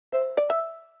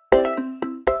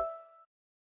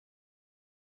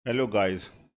Hello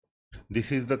guys,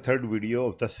 this is the third video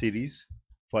of the series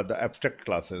for the abstract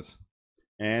classes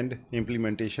and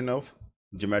implementation of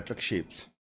geometric shapes.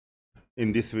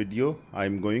 In this video, I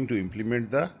am going to implement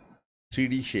the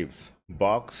 3D shapes: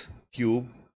 box, cube,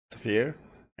 sphere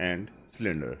and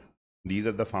cylinder. These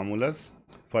are the formulas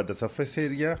for the surface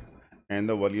area and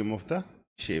the volume of the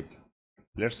shape.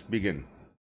 Let's begin.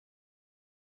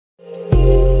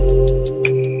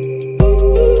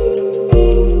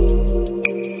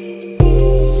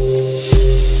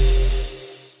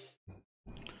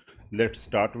 Let's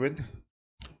start with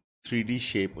 3D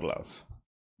shape class.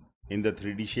 In the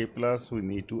 3D shape class, we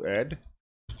need to add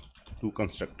two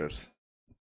constructors.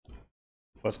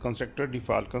 First constructor,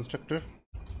 default constructor,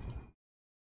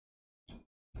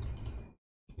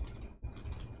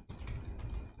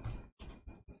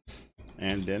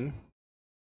 and then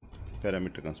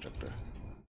parameter constructor.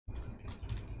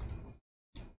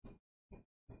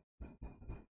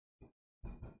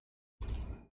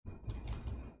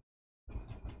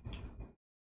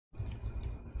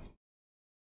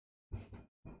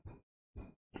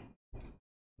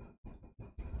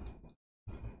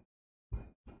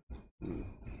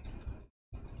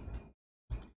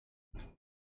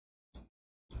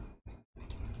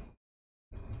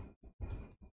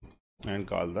 And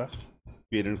call the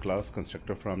parent class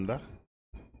constructor from the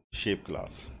shape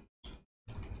class,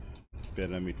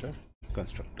 parameter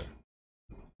constructor.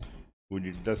 We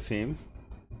did the same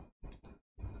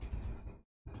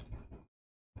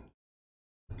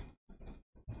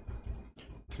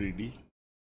 (3D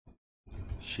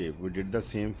shape). We did the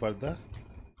same for the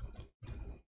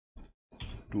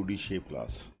 2D shape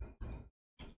class.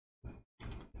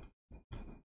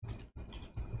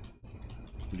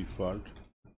 Default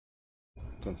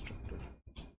constructor.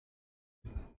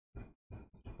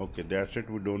 Okay, that's it.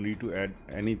 We don't need to add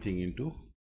anything into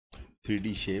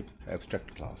 3D shape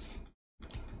abstract class.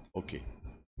 Okay,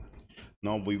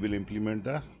 now we will implement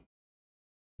the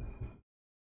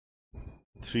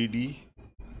 3D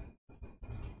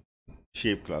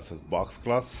shape classes. Box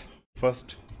class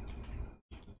first.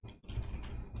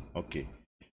 Okay,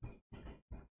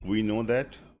 we know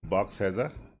that box has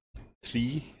a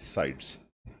three sides: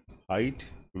 height,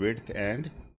 width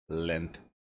and length.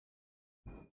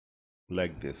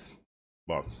 Like this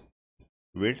box: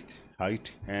 width,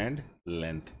 height and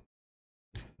length.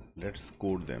 Let's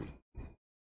code them.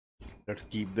 Let's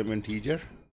keep them integer.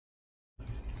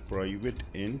 Private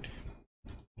int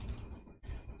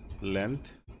length,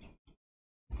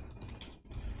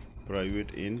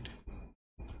 private int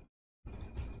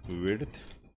width,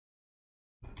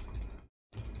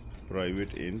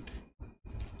 private int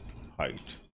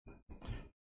height.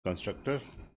 Constructor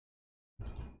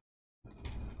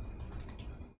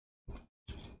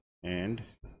and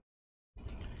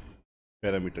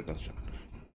parameter constructor.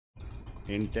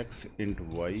 Int x, int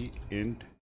y, int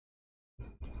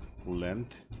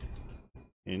length,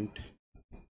 int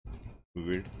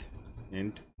width,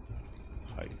 int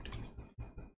height.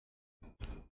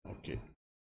 Okay,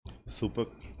 super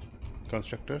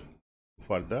constructor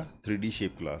for the 3D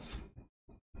shape class.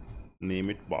 Name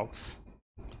it box.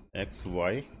 X,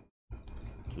 y,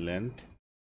 length.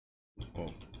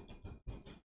 Oh,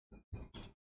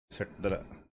 set the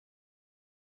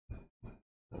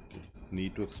okay,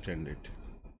 need to extend it.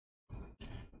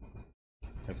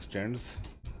 Extends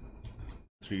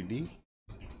 3D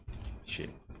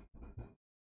shape.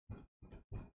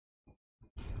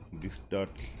 This dot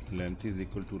length is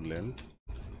equal to length,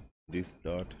 this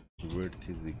dot width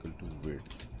is equal to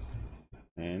width,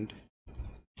 and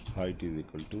height is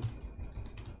equal to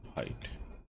height.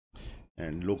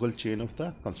 And local chain of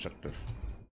the constructor.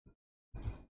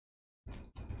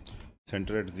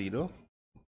 Center at 0.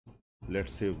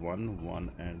 Let's say 1,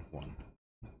 1 and 1,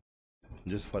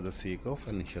 just for the sake of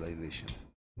initialization.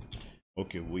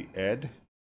 Okay, we add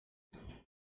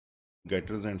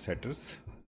getters and setters.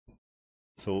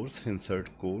 Source,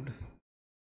 insert code,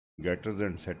 getters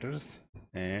and setters,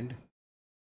 and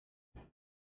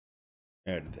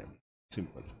add them.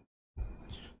 Simple.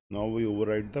 Now we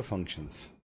override the functions.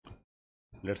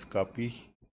 Let's copy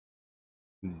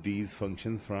these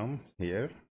functions from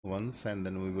here once, and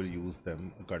then we will use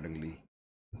them accordingly.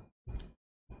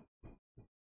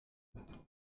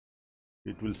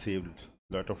 It will save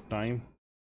a lot of time.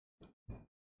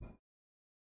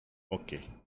 Okay,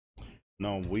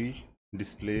 now we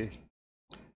display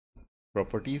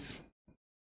properties.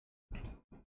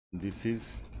 This is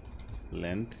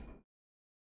length,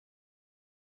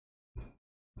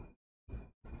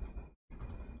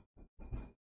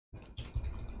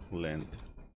 length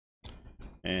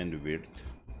and width,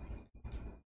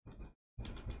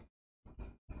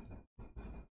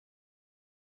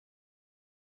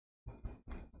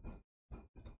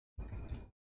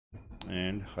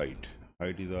 and height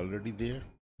is already there.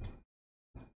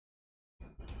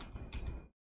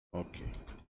 Okay,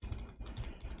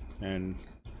 and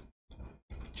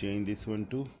change this one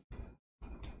to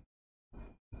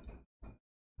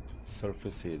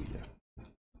surface area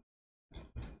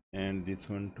and this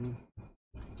one to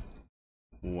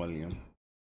volume.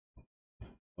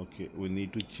 Okay, we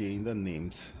need to change the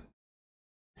names.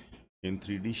 In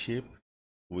 3D shape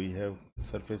we have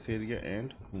surface area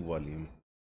and volume.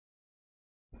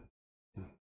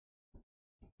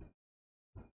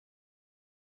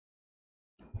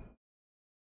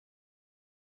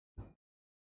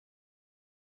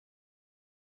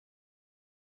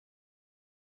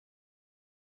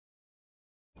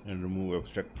 And remove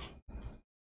abstract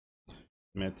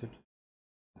method.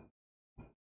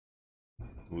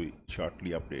 We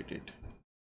shortly update it.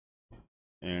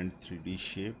 And 3D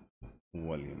shape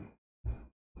volume.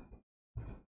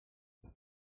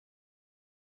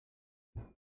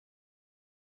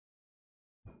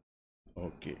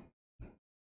 Okay,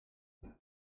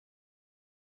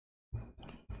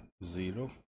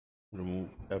 0, remove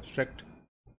abstract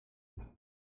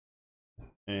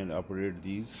and update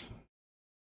these.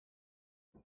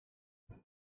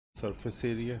 Surface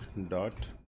area dot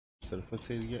surface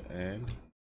area and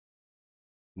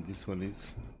this one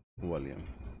is volume.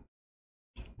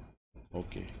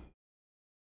 Okay,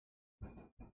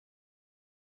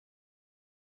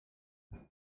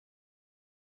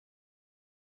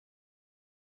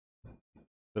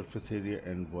 surface area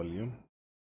and volume.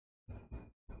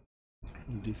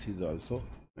 This is also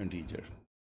integer.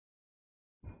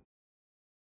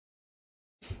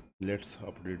 Let's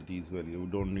update these values. We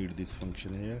don't need this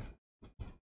function here.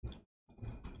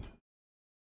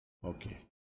 Okay,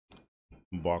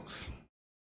 box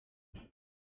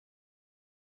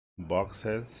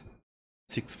has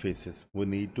 6 faces. We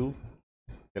need to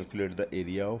calculate the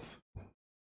area of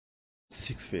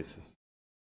 6 faces.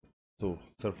 So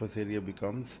surface area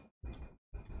becomes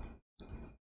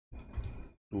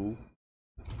 2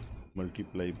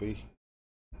 multiplied by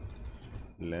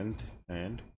length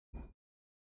and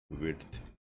width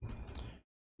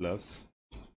plus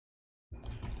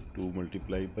 2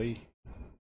 multiplied by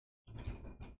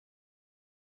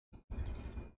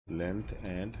length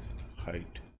and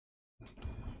height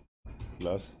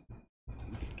plus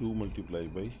 2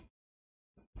 multiplied by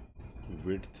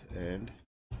width and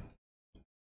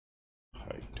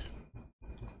height.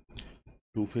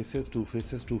 2 faces, 2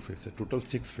 faces, 2 faces, total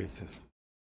 6 faces.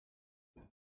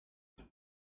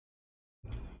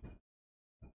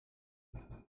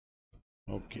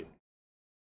 Okay,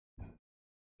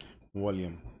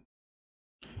 volume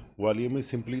is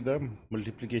simply the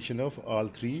multiplication of all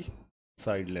 3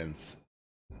 side lengths.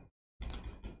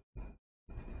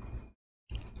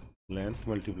 Length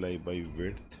multiplied by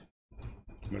width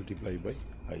multiplied by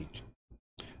height.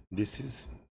 This is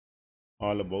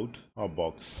all about a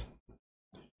box.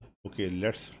 Okay,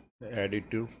 let's add it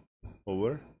to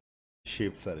our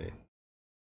shapes array.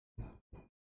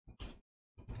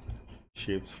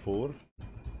 Shapes 4,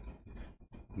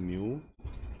 new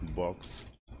box,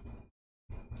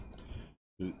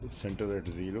 center at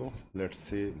 0, let's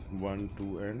say 1,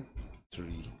 2 and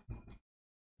 3.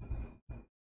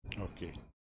 Okay,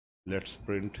 let's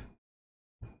print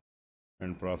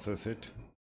and process it.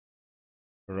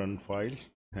 Run file,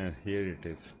 and here it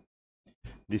is.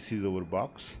 This is our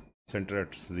box, center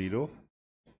at 0,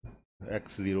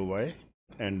 x 0 y,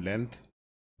 and length,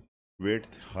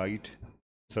 width, height,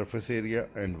 surface area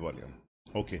and volume.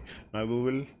 Okay, now we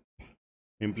will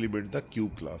implement the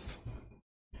cube class.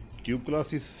 Cube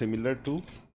class is similar to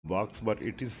box, but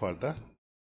it is for the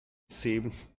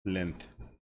same length.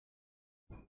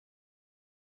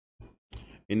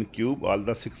 In cube, all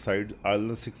the six sides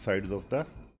of the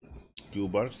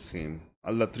cube are same.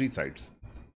 All the 3 sides,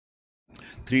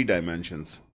 3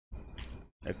 dimensions.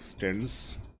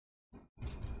 Extends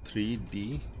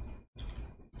 3D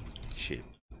shape.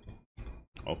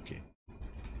 Okay,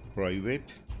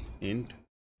 private int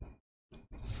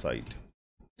side,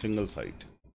 single side,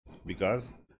 because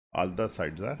all the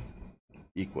sides are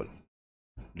equal.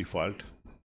 Default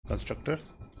constructor,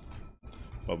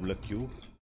 public cube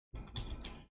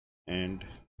and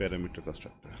parameter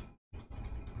constructor.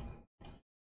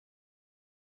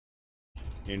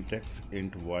 Int x,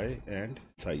 int y and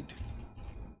side.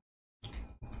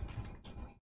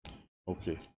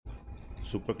 Okay,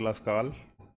 superclass call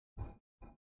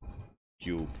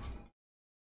cube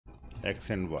x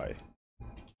and y.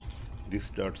 This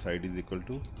dot side is equal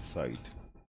to side.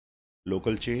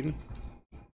 Local chain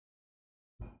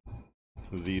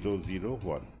 0, 0,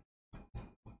 1.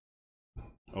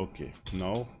 Okay,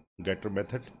 now getter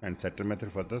method and setter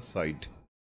method for the side.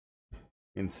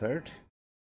 Insert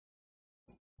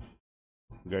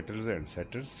getters and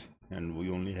setters, and we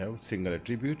only have single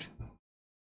attribute,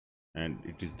 and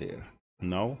it is there.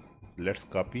 Now let's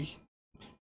copy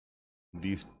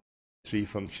these three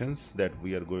functions that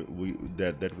we are going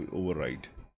that we override.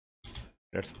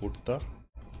 Let's put the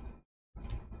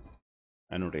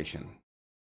annotation.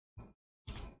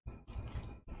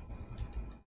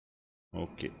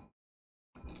 Okay,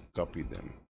 copy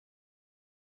them.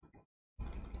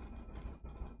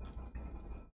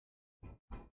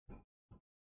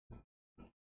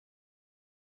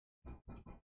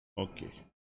 Okay,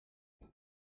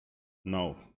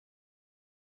 now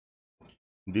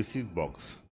this is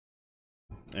box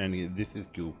and this is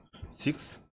cube.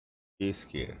 6 a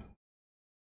square.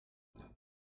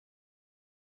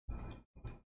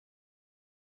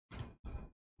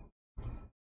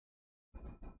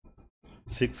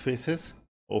 Six faces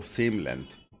of same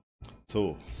length,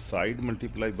 so side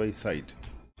multiplied by side,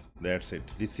 that's it.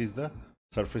 This is the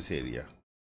surface area.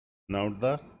 Now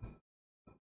the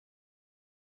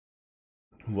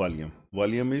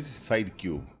volume is side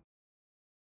cube.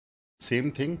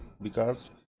 Same thing, because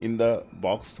in the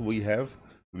box we have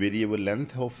variable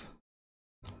length of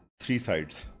 3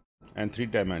 sides and 3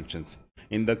 dimensions.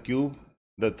 In the cube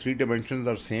the 3 dimensions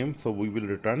are same, so we will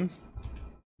return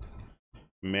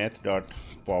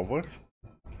math.power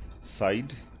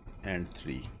side and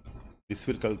 3. This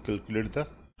will calculate the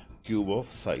cube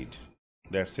of side.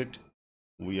 That's it,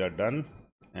 we are done,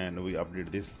 and we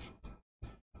update this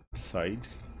side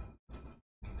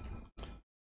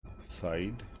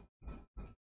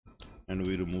and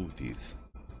we remove these.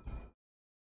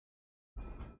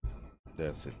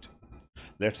 That's it.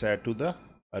 Let's add to the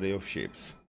array of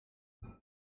shapes.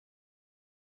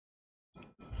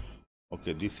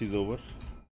 Okay, this is over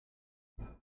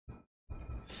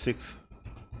 6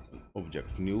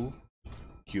 object, new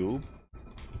cube,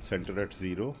 center at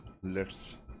 0.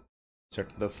 Let's set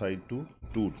the side to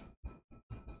 2.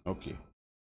 Okay,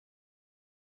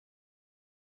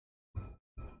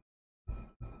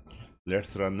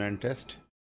 let's run and test.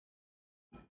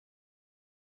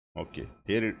 Okay,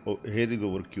 here is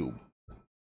our cube,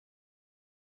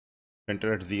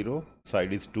 center at 0,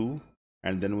 side is 2,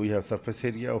 and then we have surface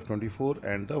area of 24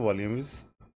 and the volume is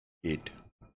 8.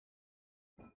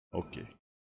 Okay,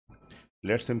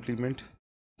 let's implement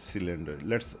cylinder.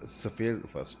 Let's sphere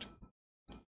first.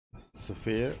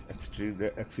 Sphere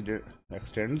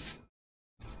extends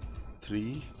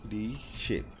 3D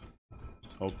shape.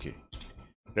 Okay,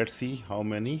 let's see how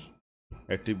many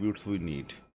attributes we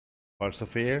need. For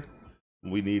sphere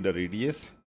we need a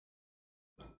radius,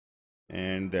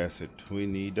 and that's it, we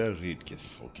need a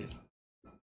radius. Okay,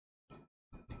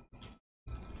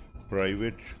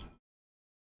 private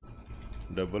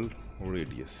double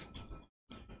radius,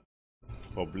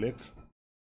 public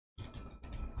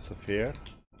sphere,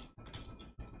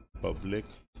 public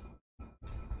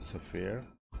sphere,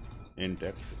 int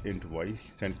x, int y,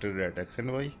 centered at x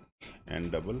and y,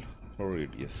 and double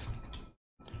radius.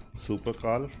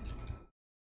 Supercall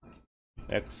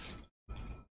x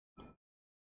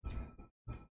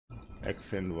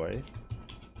and y,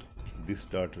 this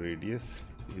dot radius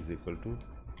is equal to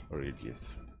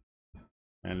radius,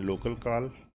 and local call,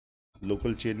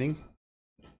 local chaining,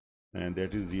 and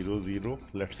that is 0 0,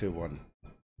 let's say 1.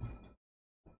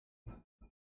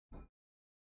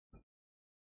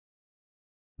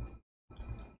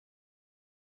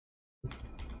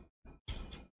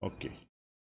 Okay,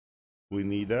 we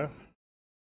need a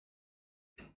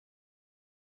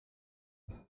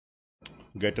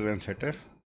getter and setter.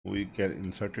 We can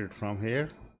insert it from here,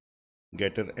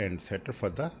 getter and setter for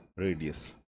the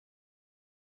radius,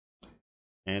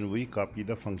 and we copy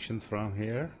the functions from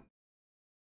here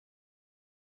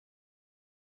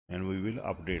and we will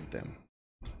update them.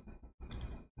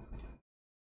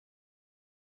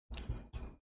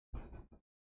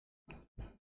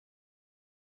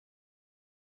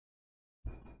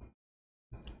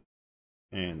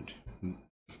 And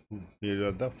here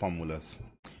are the formulas.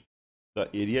 The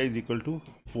area is equal to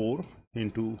 4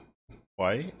 into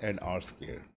pi and r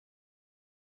square.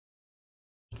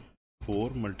 4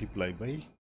 multiplied by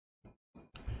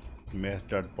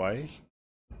math.pi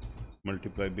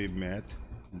multiplied by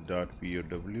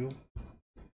math.pow,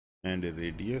 and a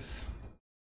radius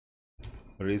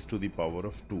raised to the power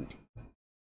of 2.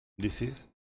 This is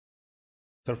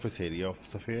surface area of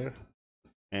sphere,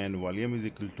 and volume is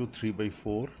equal to 3 by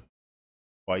 4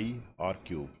 pi r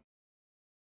cube.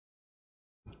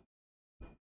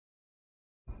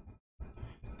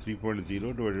 3.0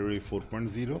 divided by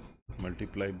 4.0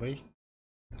 multiplied by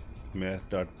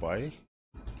math.pi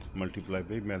multiply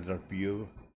by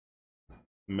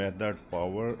math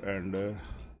power and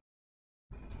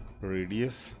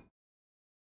radius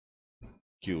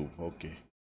cube. Okay,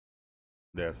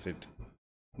 that's it.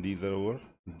 These are over.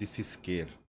 This is square.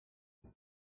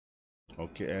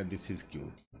 Okay, and this is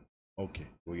cube. Okay,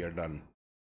 we are done.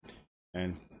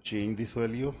 And change this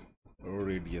value.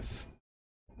 Radius.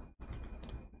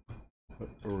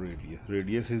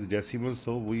 Radius is decimal,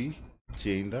 so we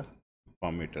change the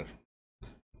parameter.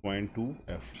 0.2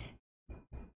 f.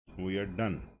 We are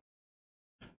done.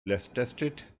 Let's test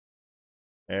it.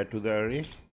 Add to the array.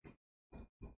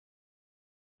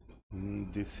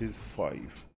 This is 5.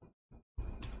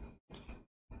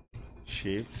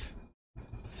 Shapes.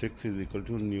 6 is equal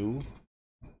to new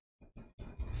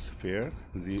sphere,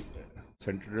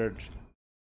 centered at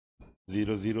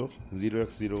 0 0 0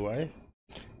 x 0 y,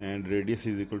 and radius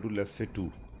is equal to, let's say,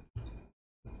 2.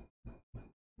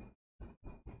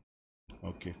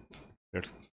 Okay,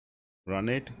 let's run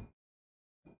it,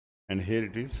 and here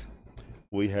it is.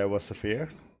 We have a sphere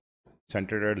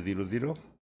centered at 0 0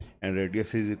 and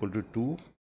radius is equal to 2,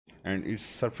 and its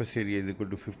surface area is equal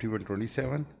to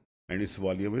 5127 and its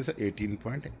volume is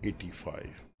 18.85.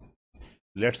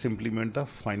 Let's implement the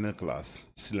final class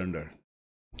cylinder.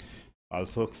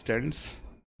 Also extends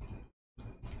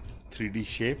 3D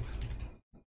shape,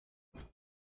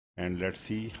 and let's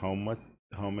see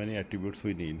how many attributes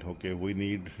we need. Okay, we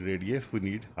need radius, we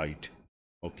need height.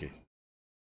 Okay,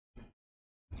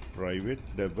 private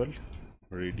double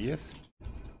radius,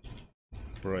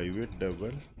 private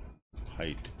double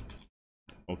height.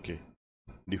 Okay,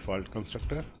 default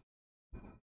constructor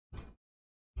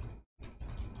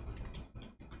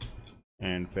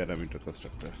and parameter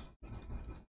constructor,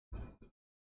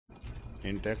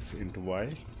 int x, int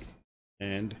y,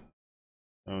 and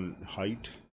height,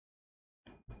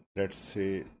 let's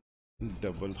say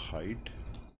double height,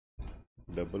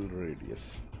 double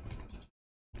radius.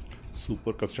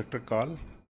 Super constructor call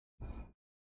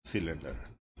cylinder,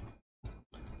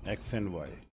 x and y.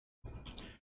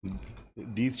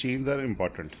 These chains are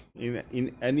important.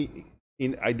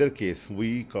 In either case,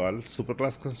 we call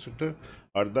superclass constructor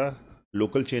or the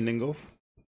local chaining of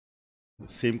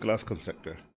same class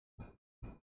constructor.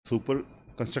 Super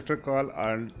constructor call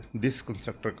and this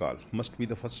constructor call must be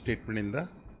the first statement in the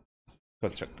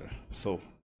constructor. So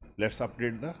let's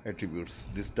update the attributes.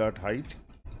 This dot height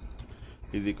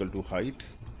is equal to height,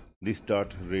 this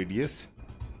dot radius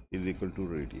is equal to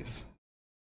radius,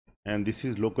 and this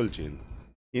is local chain.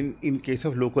 In case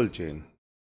of local chain,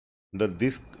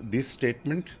 this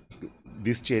statement,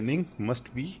 this chaining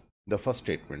must be the first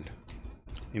statement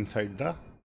inside the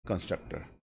constructor,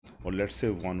 or let's say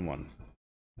 1 1.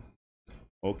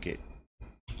 Okay,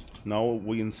 now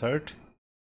we insert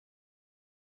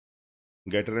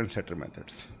getter and setter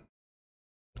methods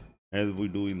as we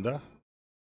do in the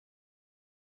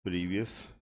previous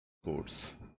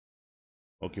codes.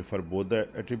 Okay, for both the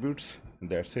attributes,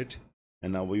 that's it.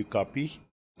 And now we copy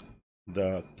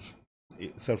the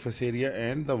surface area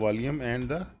and the volume and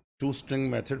the toString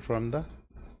method from the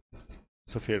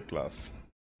sphere class,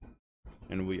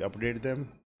 and we update them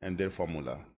and their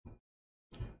formula.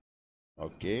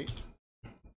 Okay,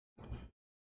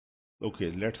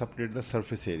 let's update the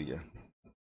surface area.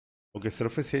 Okay,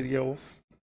 surface area of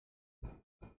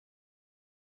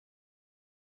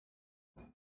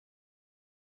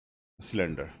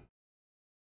cylinder.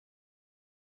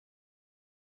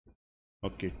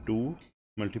 Okay, 2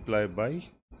 multiplied by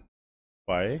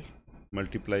pi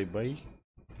multiplied by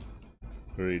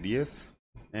radius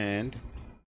and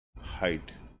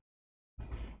height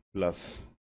plus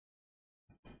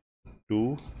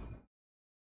 2.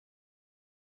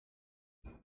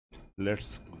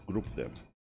 Let's group them.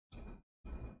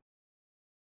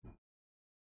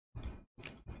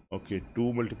 Okay,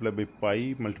 2 multiplied by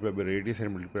pi multiplied by radius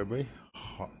and multiplied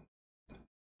by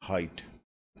height,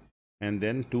 and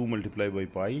then 2 multiplied by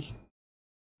pi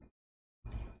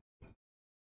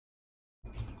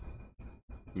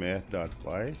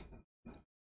math.pi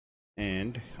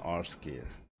and r square,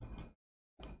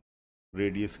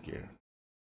 radius square.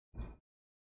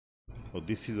 So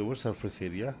this is our surface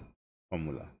area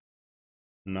formula.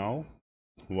 Now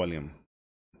volume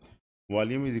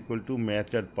is equal to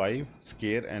math.pi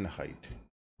square and height.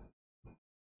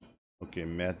 Okay,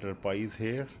 math.pi is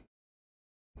here,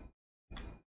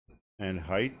 and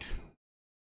height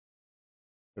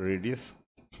radius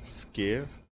square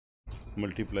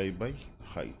multiplied by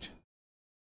height.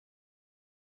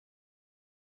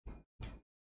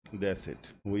 That's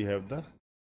it. We have the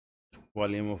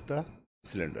volume of the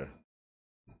cylinder.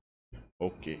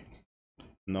 Okay,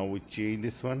 now we change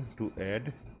this one to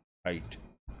add height.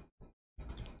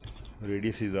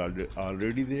 radius is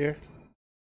already there,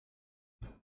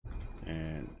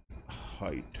 and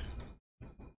height.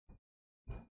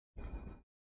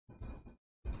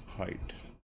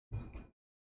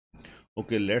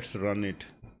 Okay, let's run it.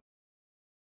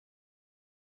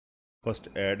 First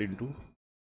add into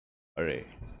array.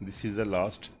 This is the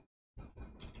last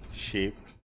shape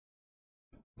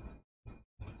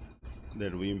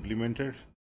that we implemented.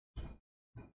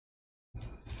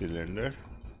 Cylinder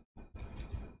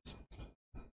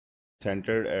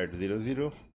centered at 0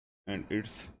 0, and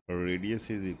its radius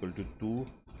is equal to 2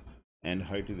 and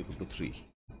height is equal to 3.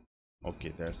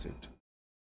 Okay, that's it.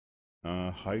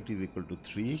 Height is equal to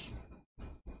 3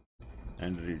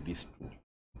 and radius 2.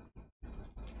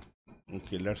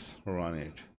 Okay, let's run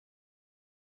it.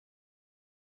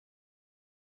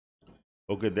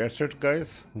 Okay, that's it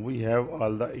guys. We have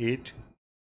all the 8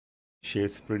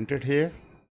 shapes printed here,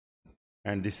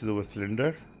 and this is our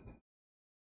cylinder,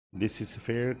 this is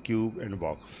sphere, cube and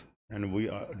box, and we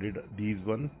did these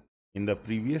one in the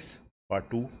previous part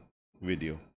 2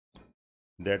 video.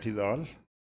 That is all,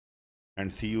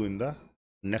 and see you in the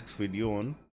next video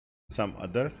on some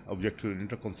other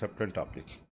object-oriented concept and topic.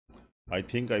 I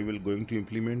think I will going to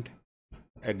implement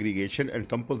aggregation and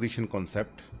composition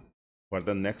concept for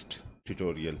the next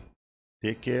tutorial.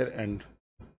 Take care and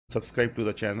subscribe to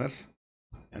the channel,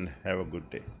 and have a good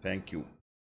day. Thank you.